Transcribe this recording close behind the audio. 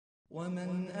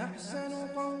ومن أحسن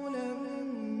قولا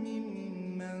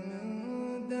ممن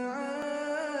دعا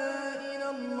إلى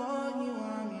الله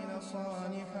وعمل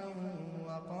صالحا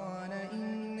وقال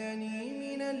إنني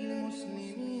من المسلمين।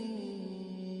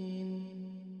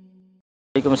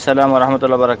 ওয়ালাইকুম আসসালাম ওয়া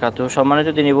রাহমাতুল্লাহি ওয়া বারাকাতুহু। সম্মানিত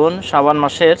দিনী বোন, শাবান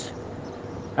মাসের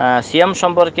সিয়াম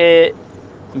সম্পর্কে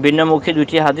ভিন্নমুখী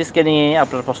দুটি হাদিসকে নিয়ে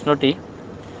আপনার প্রশ্নটি।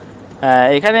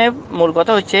 এখানে মূল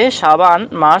কথা হচ্ছে শাবান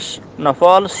মাস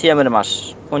নফল সিয়ামের মাস।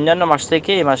 অন্যান্য মাস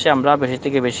থেকে এই মাসে আমরা বেশি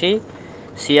থেকে বেশি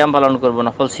সিয়াম পালন করব,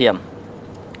 নফল সিয়াম।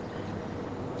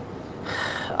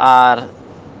 আর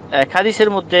এক হাদিসের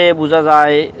মধ্যে বোঝা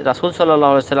যায় রাসূল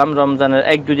সাল্লাল্লাহু আলাইহি সাল্লাম রমজানের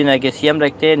 1-2 দিন আগে সিয়াম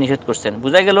রাখতে নিষেধ করছেন।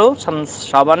 বোঝা গেল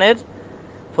শাবানের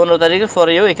 15 তারিখের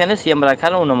পরেও এখানে সিয়াম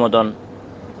রাখার অনুমোদন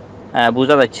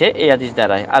বোঝা যাচ্ছে এই হাদিস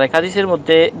দ্বারাই। আর এক হাদিসের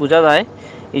মধ্যে বোঝা যায়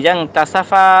ইজাং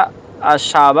তাসাফা আর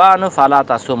শাবানু ফালা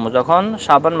তাসুম, যখন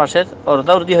শাবান মাসের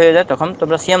অর্ধাবধি হয়ে যায় তখন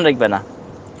তোমরা সিয়াম রাখবে না।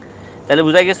 তাহলে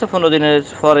বোঝা গেছে 15 দিনের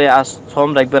পরে সোম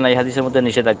রাখবে না, এই হাদিসের মধ্যে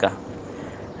নিষেধাজ্ঞা।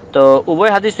 তো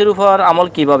উভয় হাদিসের উপর আমল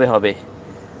কিভাবে হবে?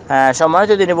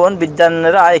 সম্মানিত দিনী বোন,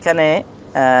 বিদ্বানেরা এখানে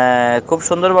খুব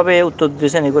সুন্দরভাবে উত্তর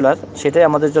দিয়েছেন এগুলার, সেটাই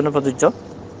আমাদের জন্য প্রযোজ্য।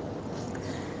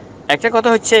 একটা কথা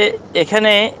হচ্ছে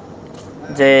এখানে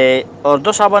যে অর্ধ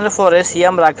শাবানের পরে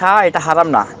সিয়াম রাখা এটা হারাম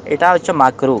না, এটা হচ্ছে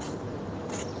মাকরু।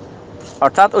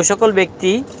 অর্থাৎ ওই সকল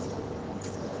ব্যক্তি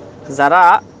যারা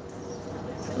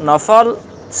নফল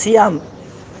সিয়াম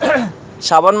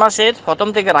শাবান মাসের প্রথম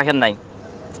থেকে রাখেন নাই,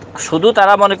 শুধু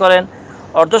তারা মনে করেন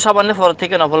অর্ধ শাবানের পর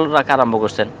থেকে নফল রাখা আরম্ভ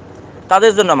করছেন,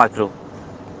 তাদের জন্য মাকরু।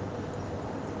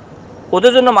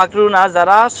 ওদের জন্য মাকরু না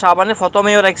যারা শাবানের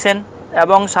প্রথমেও রাখছেন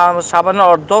এবং শাবানের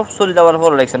অর্ধ চলে যাওয়ার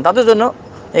পরও রাখছেন, তাদের জন্য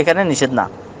এখানে নিষেধ না।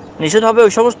 নিষেধ হবে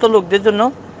ওই সমস্ত লোকদের জন্য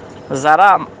যারা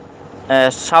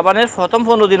শাবানের প্রথম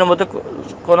 15 দিনের মধ্যে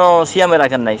কোনো সিয়ামে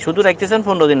রাখেন নাই, শুধু রাখতেছেন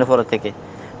 15 দিনের পর থেকে।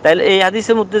 তাইলে এই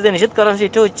হাদিসের মধ্যে যে নিষেধ করা হয়েছে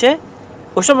এটা হচ্ছে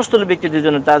ওই সমস্ত ব্যক্তিদের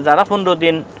জন্য যারা 15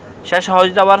 দিন শেষ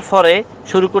হয়ে যাওয়ার পরে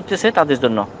শুরু করতেছে, তাদের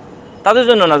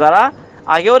জন্য না যারা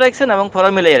আগেও রাখছেন এবং পরে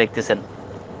মিলিয়ে রাখতেছেন।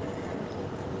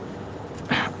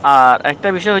 আর একটা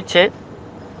বিষয় হচ্ছে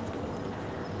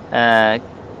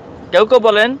কেউ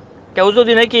বলেন কেউ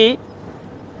যদি নাকি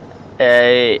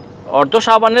অর্ধ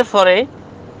শাবানের পরে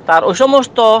তার ওই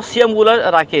সমস্ত সিয়ামগুলো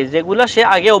রাখে যেগুলো সে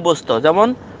আগে অভ্যস্ত, যেমন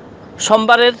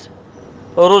সোমবারের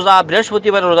রোজা,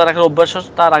 বৃহস্পতিবার রোজা রাখার অভ্যাস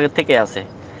তার আগে থেকে আছে,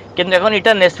 কিন্তু এখন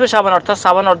এটা নেসফে শাবান অর্থাৎ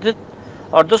শাবান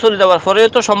অর্ধ চলে যাওয়ার পরেও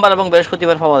তো সোমবার এবং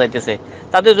বৃহস্পতিবার পাওয়া যাইতেছে,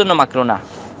 তাদের জন্য মাকরু না।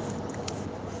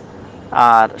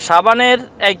 আর শাবানের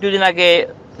 1-2 দিন আগে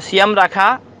সিয়াম রাখা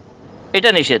এটা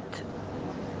নিষেধ,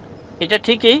 এটা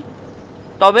ঠিকই,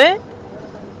 তবে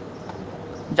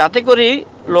যাতে করে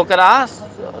লোকেরা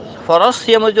ফরজ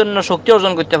সিয়ামের জন্য শক্তি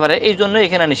অর্জন করতে পারে এই জন্য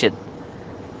এখানে নিষেধ।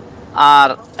 আর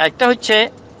একটা হচ্ছে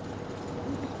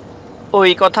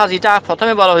ওই কথা যেটা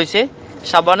প্রথমে বলা হয়েছে,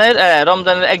 শাবানের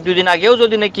রমজানের 1-2 দিন আগেও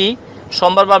যদি নাকি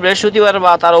সোমবার বা বৃহস্পতিবার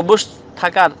বা তার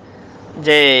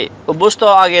অভ্যস্ত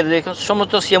আগের যে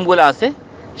সমস্ত সিয়ামগুলো আছে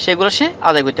সেগুলো সে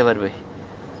আদায় করতে পারবে।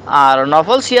 আর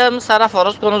নফল সিয়াম ছাড়া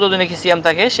ফরজ কোনো যদি নাকি সিয়াম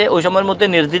থাকে সে ওই সময়ের মধ্যে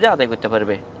নির্দ্বিধে আদায় করতে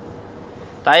পারবে।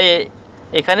 তাই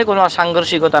এখানে কোনো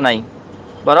সাংঘর্ষিকতা নাই,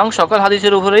 বরং সকল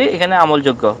হাদিসের উপরেই এখানে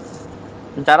আমলযোগ্য।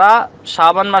 যারা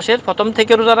শাবান মাসের প্রথম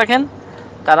থেকে রোজা রাখেন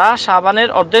তারা শাবানের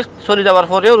অর্ধেক চলে যাওয়ার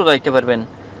পরেও রোজা রাখতে পারবেন,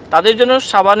 তাদের জন্য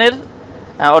শাবানের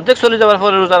অর্ধেক চলে যাওয়ার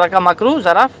পরে রোজা রাখা মাকরু।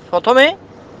 যারা প্রথমে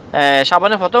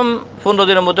শাবানের প্রথম 15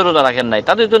 দিনের মধ্যে রোজা রাখেন নাই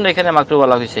তাদের জন্য এখানে মাকরু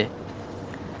বলা হয়েছে।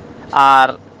 আর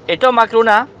এটাও মাকরু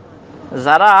না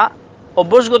যারা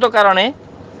অভ্যাসগত কারণে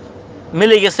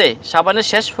মিলে গেছে, শাবানের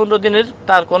শেষ 15 দিনের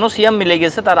তার কোনো সিয়াম মিলে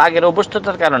গেছে তার আগের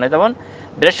অভ্যস্ততার কারণে, যেমন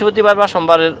বৃহস্পতিবার বা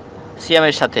সোমবারের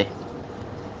সিয়ামের সাথে,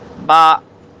 বা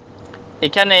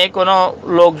এখানে কোনো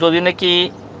লোক যদি নাকি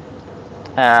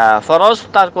ফরজ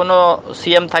তার কোনো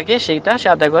সিয়াম থাকে সেইটা সে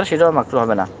আদায় করে, সেটাও মাকরু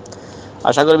হবে না।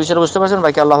 আশা করি বিষয়টা বুঝতে পারছেন।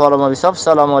 বাকি আল্লাহু আ'লাম বিসওয়াব।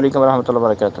 আসসালামু আলাইকুম ওয়া রাহমাতুল্লাহি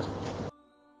ওয়া বারাকাতুহু।